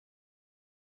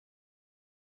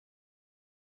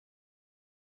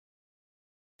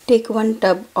Take 1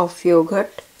 tub of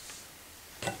yogurt.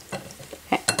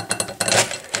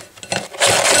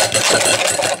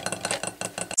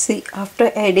 See,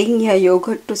 after adding your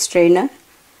yogurt to strainer,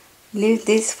 leave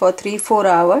this for 3-4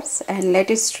 hours and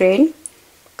let it strain.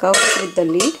 Cover it with the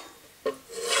lid.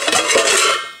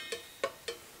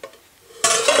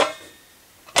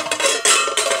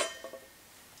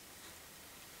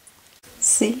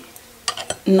 See,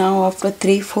 now after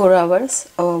 3-4 hours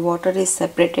our water is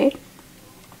separated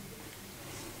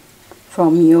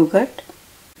from yogurt.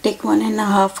 Take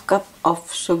 1.5 cup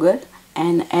of sugar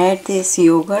and add this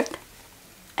yogurt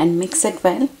and mix it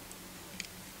well.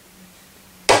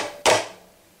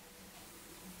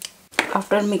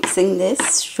 After mixing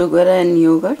this sugar and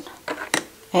yogurt,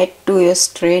 add to your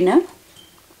strainer.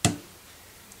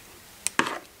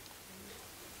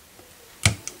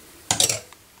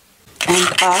 And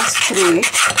pass through it.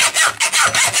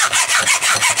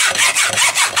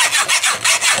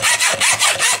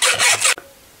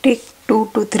 Take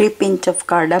 2 to 3 pinch of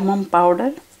cardamom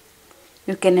powder.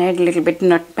 You can add a little bit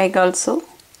nutmeg also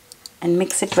and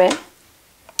mix it well.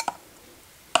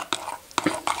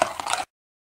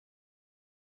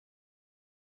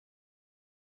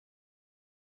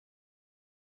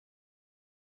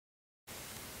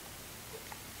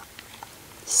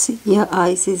 See, your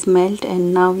ice is melt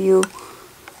and now you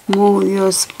move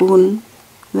your spoon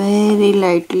very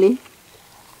lightly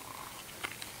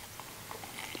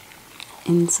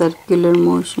in circular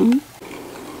motion.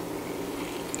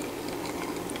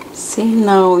 See,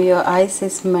 now your ice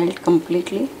is melt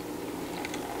completely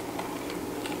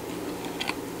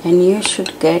and you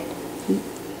should get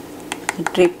a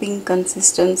dripping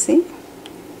consistency.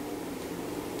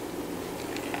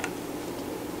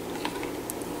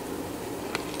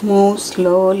 Move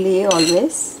slowly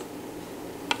always,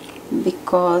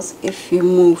 because if you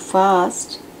move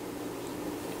fast,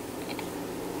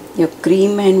 your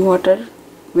cream and water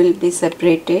will be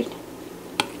separated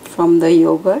from the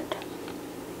yogurt.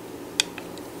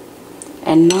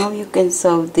 And now you can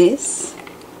serve this.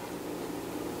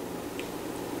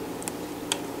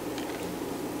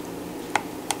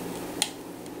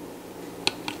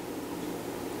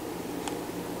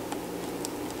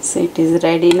 So it is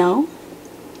ready now.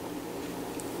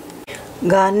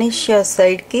 Garnish your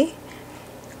Saadky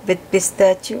with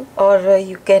pistachio, or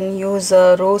you can use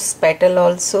a rose petal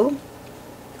also.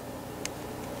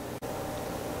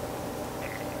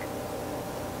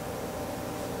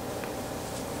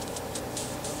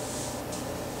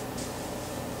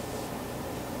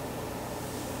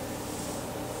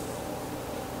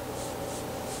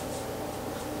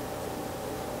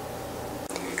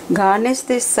 Garnish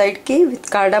this Saadky with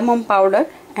cardamom powder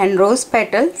and rose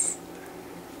petals,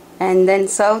 and then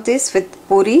serve this with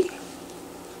puri.